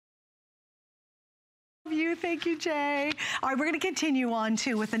You. Thank you, Jay. All right, we're going to continue on,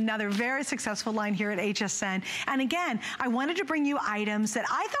 too, with another very successful line here at HSN. And again, I wanted to bring you items that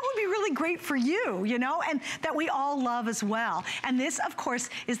I thought would be really great for you, you know, and that we all love as well. And this, of course,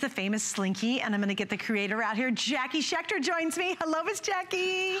 is the famous Slinky. And I'm going to get the creator out here. Jackie Schechter joins me. Hello, Miss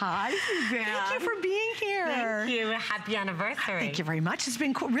Jackie. Hi, Suzanne. Thank you for being here. Thank you. Happy anniversary. Thank you very much. It's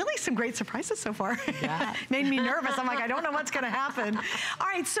been really some great surprises so far. Yeah. Made me nervous. I'm like, I don't know what's going to happen. All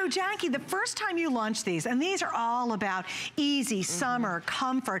right, so Jackie, the first time you launched these, and these are all about easy, summer,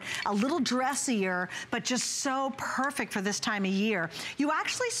 comfort, a little dressier, but just so perfect for this time of year. You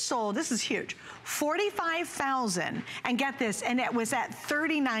actually sold, this is huge, 45,000, and get this, and it was at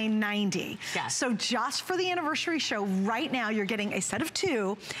 $39.90. Yes. So just for the anniversary show, right now you're getting a set of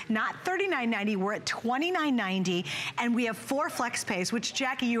two, not $39.90, we're at $29.90, and we have 4 flex pays, which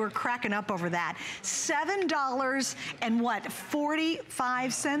Jackie, you were cracking up over that. $7 and what,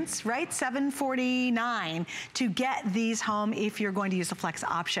 45 cents, right? $7.49 to get these home if you're going to use the flex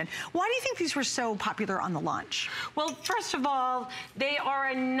option. Why do you think these were so popular on the launch? Well, first of all, they are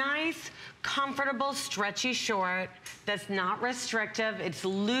a nice, comfortable, stretchy short that's not restrictive. It's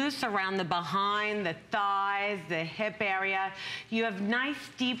loose around the behind, the thighs, the hip area. You have nice,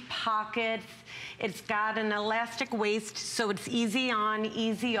 deep pockets. It's got an elastic waist, so it's easy on,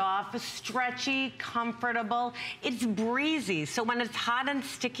 easy off, stretchy, comfortable. It's breezy, so when it's hot and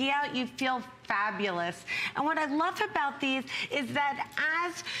sticky out, you feel fabulous. And what I love about these is that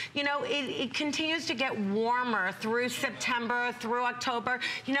as, you know, it continues to get warmer through September, through October,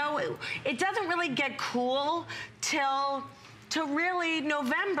 you know, it doesn't really get cool till really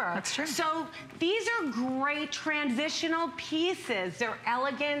November. That's true. So these are great transitional pieces. They're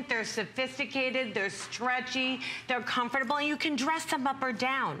elegant, they're sophisticated, they're stretchy, they're comfortable, and you can dress them up or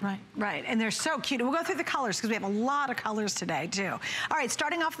down. Right, right, and they're so cute. We'll go through the colors because we have a lot of colors today too. All right,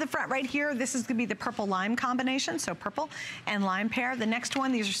 starting off the front right here, this is gonna be the purple lime combination, so purple and lime pair. The next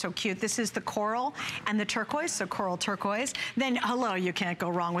one, these are so cute. This is the coral and the turquoise, so coral turquoise. Then, hello, you can't go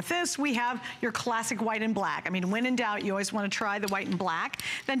wrong with this. We have your classic white and black. I mean, when in doubt, you always wanna try the white and black.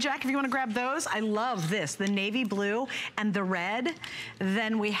 Then Jack, if you wanna grab those, I love this, the navy blue and the red.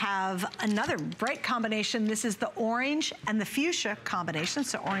 Then we have another bright combination. This is the orange and the fuchsia combination,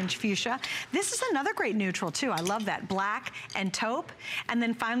 so orange fuchsia. This is another great neutral too. I love that, black and taupe. And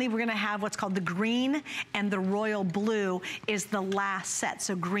then finally, we're gonna have what's called the green and the royal blue is the last set.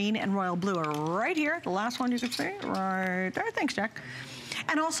 So green and royal blue are right here. The last one you can see, right there. Thanks, Jack.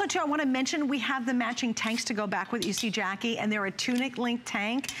 And also, too, I want to mention we have the matching tanks to go back with. You see, Jackie, and they're a tunic link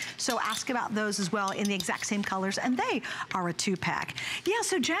tank. So ask about those as well in the exact same colors, and they are a 2-pack. Yeah,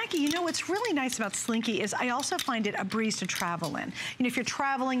 so Jackie, you know what's really nice about Slinky is I also find it a breeze to travel in. You know, if you're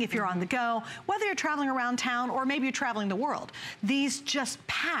traveling, if you're on the go, whether you're traveling around town or maybe you're traveling the world, these just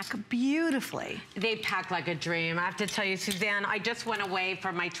pack beautifully. They pack like a dream. I have to tell you, Suzanne, I just went away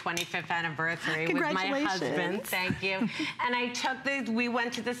for my 25th anniversary with my husband. Thank you. And I took these. We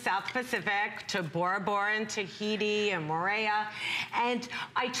went to the South Pacific, to Bora Bora and Tahiti and Moorea, and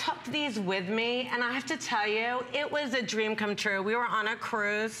I took these with me, and I have to tell you, it was a dream come true. We were on a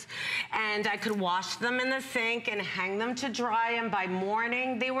cruise, and I could wash them in the sink and hang them to dry, and by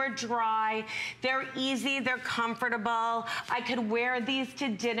morning, they were dry. They're easy, they're comfortable. I could wear these to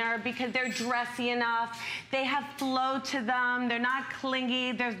dinner because they're dressy enough. They have flow to them. They're not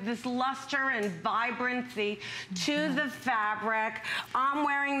clingy. There's this luster and vibrancy to the fabric. I'm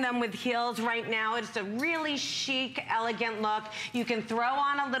wearing them with heels right now. It's a really chic, elegant look. You can throw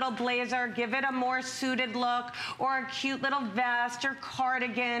on a little blazer, give it a more suited look, or a cute little vest or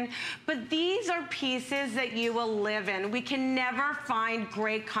cardigan. But these are pieces that you will live in. We can never find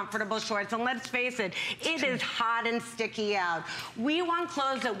great, comfortable shorts. And let's face it, it is hot and sticky out. We want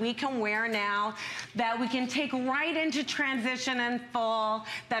clothes that we can wear now, that we can take right into transition and fall,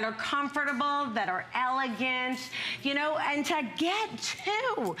 that are comfortable, that are elegant, you know, and to get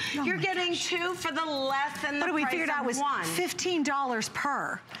two. You're getting two for the less than the price of one. What we figured out was $15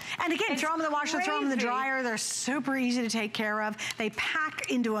 per. And again, throw them in the washer, throw them in the dryer. They're super easy to take care of. They pack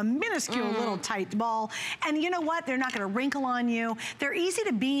into a minuscule little tight ball. And you know what? They're not gonna wrinkle on you. They're easy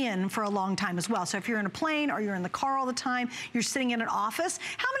to be in for a long time as well. So if you're in a plane or you're in the car all the time, you're sitting in an office.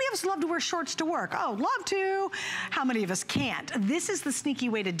 How many of us love to wear shorts to work? Oh, love to. How many of us can't? This is the sneaky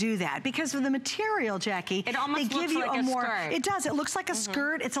way to do that because of the material, Jackie. It almost looks like a skirt. It does. It looks looks like a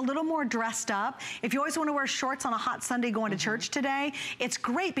skirt. It's a little more dressed up. If you always want to wear shorts on a hot Sunday going to church today, it's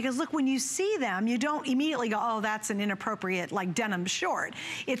great because look, when you see them, you don't immediately go, oh, that's an inappropriate like denim short.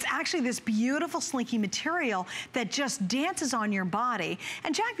 It's actually this beautiful slinky material that just dances on your body.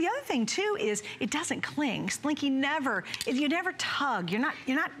 And Jack, the other thing too is it doesn't cling. Slinky never, you never tug. You're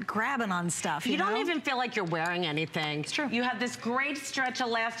not grabbing on stuff. You don't even feel like you're wearing anything. It's true. You have this great stretch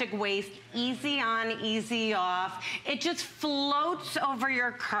elastic waist, easy on, easy off. It just floats over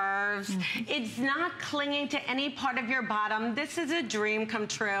your curves. It's not clinging to any part of your bottom. This is a dream come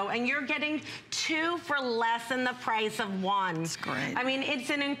true, and you're getting 2 for less than the price of 1. That's great. I mean, it's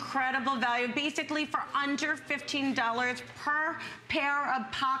an incredible value. Basically, for under $15 per pair of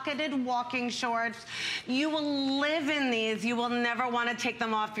pocketed walking shorts. You will live in these. You will never want to take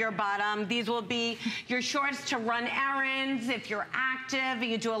them off your bottom. These will be your shorts to run errands, if you're active and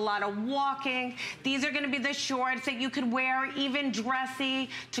you do a lot of walking. These are going to be the shorts that you could wear even dressy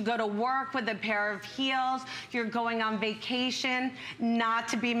to go to work with a pair of heels. You're going on vacation, not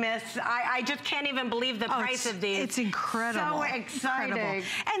to be missed. I just can't even believe the price of these. It's incredible. So exciting. Incredible.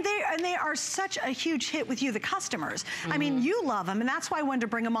 And they are such a huge hit with you, the customers. I mean, you love them, and that's why I wanted to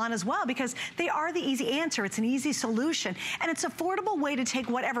bring them on as well, because they are the easy answer. It's an easy solution, and it's an affordable way to take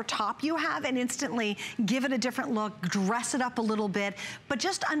whatever top you have and instantly give it a different look, dress it up a little bit, but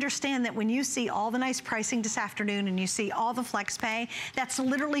just understand that when you see all the nice pricing this afternoon and you see all the flex pay, that's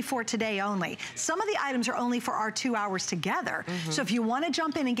literally for today only. Some of the items are only for our 2 hours together. So if you want to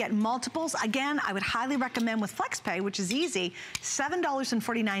jump in and get multiples, again, I would highly recommend with flex pay, which is easy,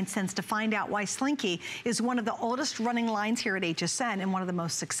 $7.49 to find out why Slinky is one of the oldest running lines here at HSN and one of the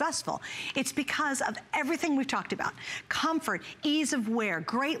most successful. It's because of everything we've talked about. Comfort, ease of wear,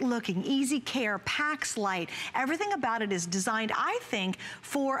 great looking, easy care, packs light. Everything about it is designed, I think,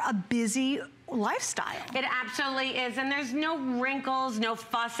 for a busy lifestyle. It absolutely is, and there's no wrinkles, no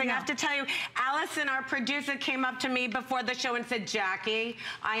fussing. No. I have to tell you, Allison, our producer, came up to me before the show and said, Jackie,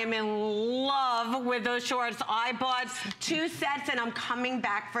 I am in love with those shorts. I bought 2 sets and I'm coming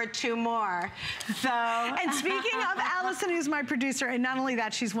back for 2 more. So. And speaking of Allison, who's my producer, and not only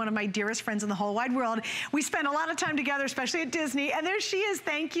that, she's one of my dearest friends in the whole wide world. We spend a lot of time together, especially at Disney, and there she is.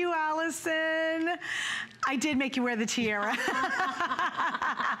 Thank you, Allison. I did make you wear the tiara.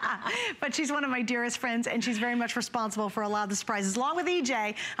 But she's one of my dearest friends, and she's very much responsible for a lot of the surprises, along with EJ.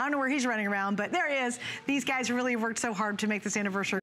 I don't know where he's running around, but there he is. These guys really have worked so hard to make this anniversary